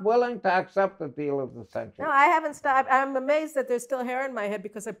not willing to accept the deal of the century. No, I haven't stopped. I'm amazed that there's still hair in my head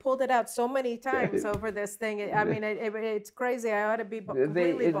because I pulled it out so many times over this thing. I mean, it's crazy. I ought to be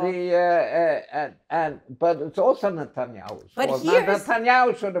completely bald. But it's also Netanyahu's But fault. here's-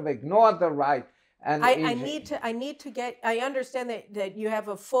 Netanyahu should have ignored the right. And I need to get. I understand that you have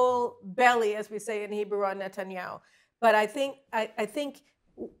a full belly, as we say in Hebrew, on Netanyahu. But I think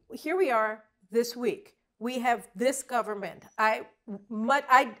here we are this week. We have this government. I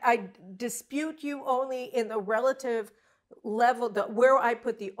dispute you only in the relative level, where I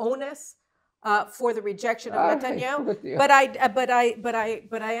put the onus for the rejection of Netanyahu. But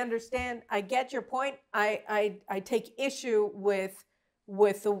I understand. I get your point. I take issue with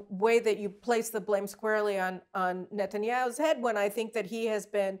the way that you place the blame squarely on Netanyahu's head, when I think that he has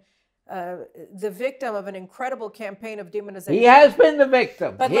been the victim of an incredible campaign of demonization. He has been the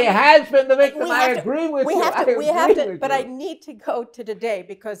victim. But has been the victim. I agree with you. But I need to go to today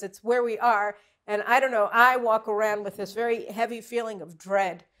because it's where we are. And I don't know, I walk around with this very heavy feeling of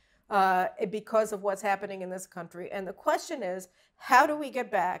dread because of what's happening in this country. And the question is, how do we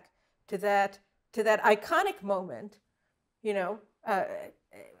get back to that iconic moment, you know,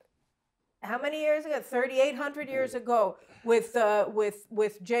 how many years ago? 3,800 years ago, with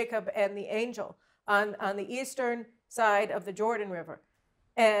Jacob and the angel on the eastern side of the Jordan River,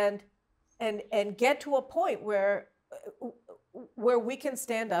 and get to a point where we can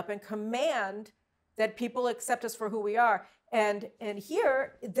stand up and command that people accept us for who we are. And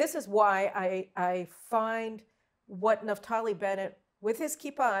here, this is why I find what Naftali Bennett, with his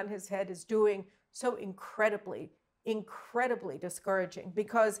kippah on his head, is doing so incredibly discouraging.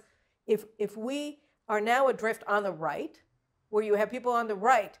 Because if we are now adrift on the right, where you have people on the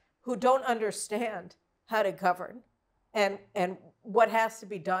right who don't understand how to govern and what has to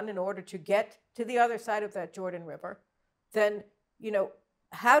be done in order to get to the other side of that Jordan River, then, you know,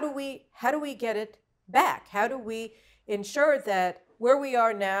 how do we get it back? How do we ensure that where we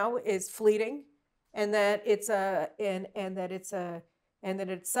are now is fleeting, and that it's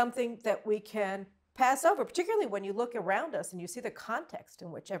something that we can pass over, particularly when you look around us and you see the context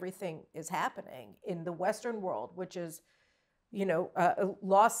in which everything is happening in the Western world, which is, you know,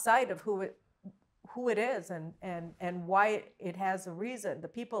 lost sight of who it is and why it has a reason, the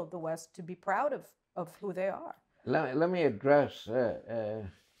people of the West, to be proud of who they are. Let me address.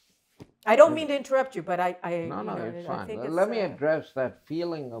 I don't mean to interrupt you, but it's fine. Let me address that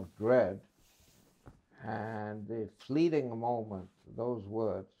feeling of dread and the fleeting moment, those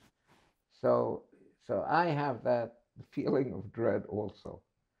words. So I have that feeling of dread also.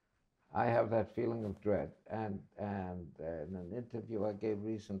 I have that feeling of dread. And in an interview I gave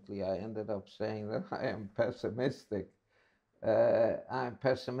recently, I ended up saying that I am pessimistic. I'm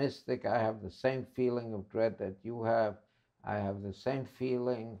pessimistic. I have the same feeling of dread that you have. I have the same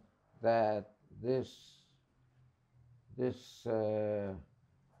feeling that this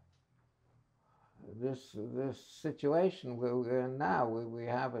situation where we're in now, where we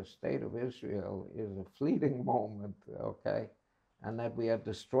have a state of Israel, is a fleeting moment, okay? And that we are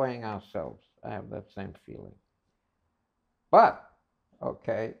destroying ourselves. I have that same feeling. But,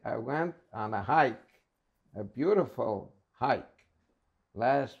 okay, I went on a hike, a beautiful hike,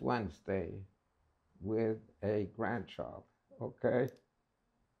 last Wednesday with a grandchild, okay?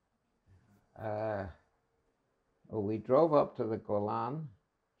 We drove up to the Golan.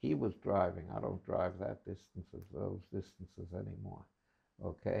 He was driving. I don't drive those distances anymore.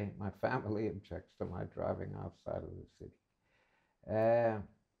 Okay, my family objects to my driving outside of the city.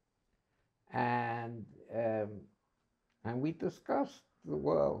 And we discussed the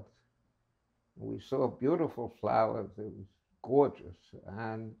world. We saw beautiful flowers. It was gorgeous.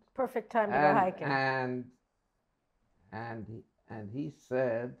 And perfect time to go hiking. And he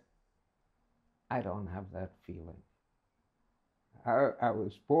said, I don't have that feeling. I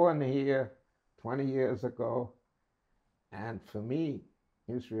was born here 20 years ago, and for me,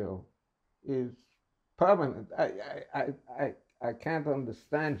 Israel is permanent. I can't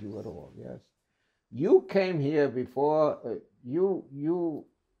understand you at all, yes? You came here before, you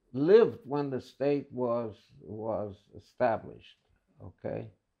lived when the state was established,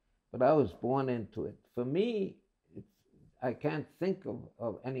 okay? But I was born into it. For me, I can't think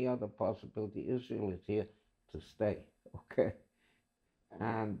of any other possibility. Israel is here to stay, okay?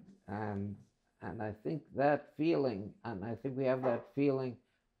 And I think that feeling, and I think we have that feeling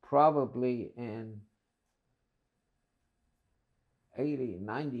probably in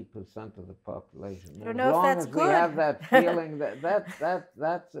 80–90% of the population. I don't know if that's good. As long as we have that feeling,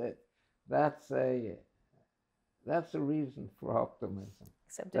 that's a reason for optimism.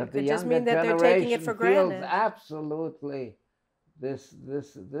 Except that it the could just younger mean that they're taking it generation for feels granted. absolutely this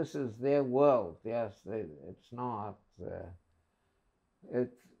is their world. Yes, it's not.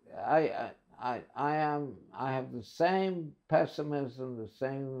 I have the same pessimism, the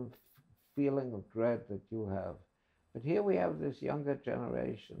same feeling of dread that you have. But here we have this younger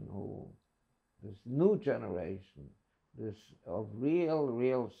generation this new generation, this of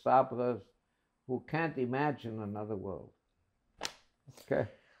real sabras who can't imagine another world. Okay.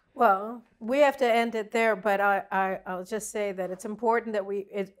 Well, we have to end it there, but I'll just say that it's important that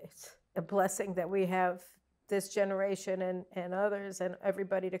it's a blessing that we have this generation and others and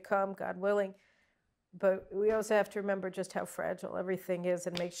everybody to come, God willing. But we also have to remember just how fragile everything is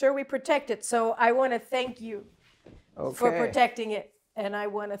and make sure we protect it. So I want to thank you for protecting it. And I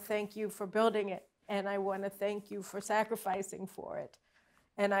want to thank you for building it. And I want to thank you for sacrificing for it.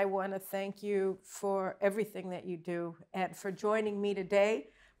 And I want to thank you for everything that you do and for joining me today,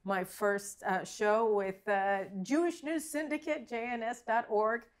 my first show with Jewish News Syndicate,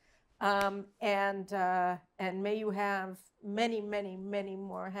 JNS.org. And may you have many, many, many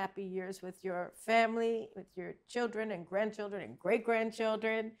more happy years with your family, with your children and grandchildren and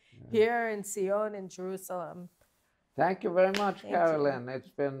great-grandchildren here in Zion in Jerusalem. Thank you very much, Carolyn. It's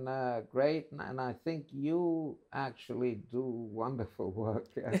been great, and I think you actually do wonderful work.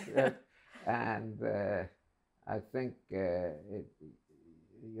 And I think you're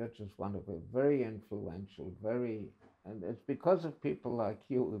just wonderful, very influential, and it's because of people like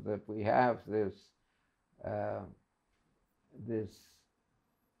you that we have this this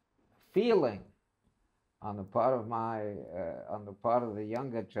feeling on the part of the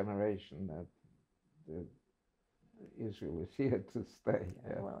younger generation that Israel is here to stay.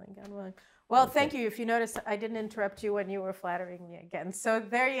 God willing, God willing. Well, thank you. If you notice, I didn't interrupt you when you were flattering me again. So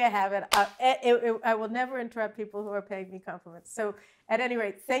there you have it. I will never interrupt people who are paying me compliments. So at any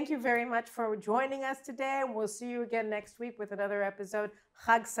rate, thank you very much for joining us today. And we'll see you again next week with another episode.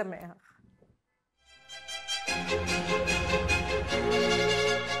 Chag Sameach.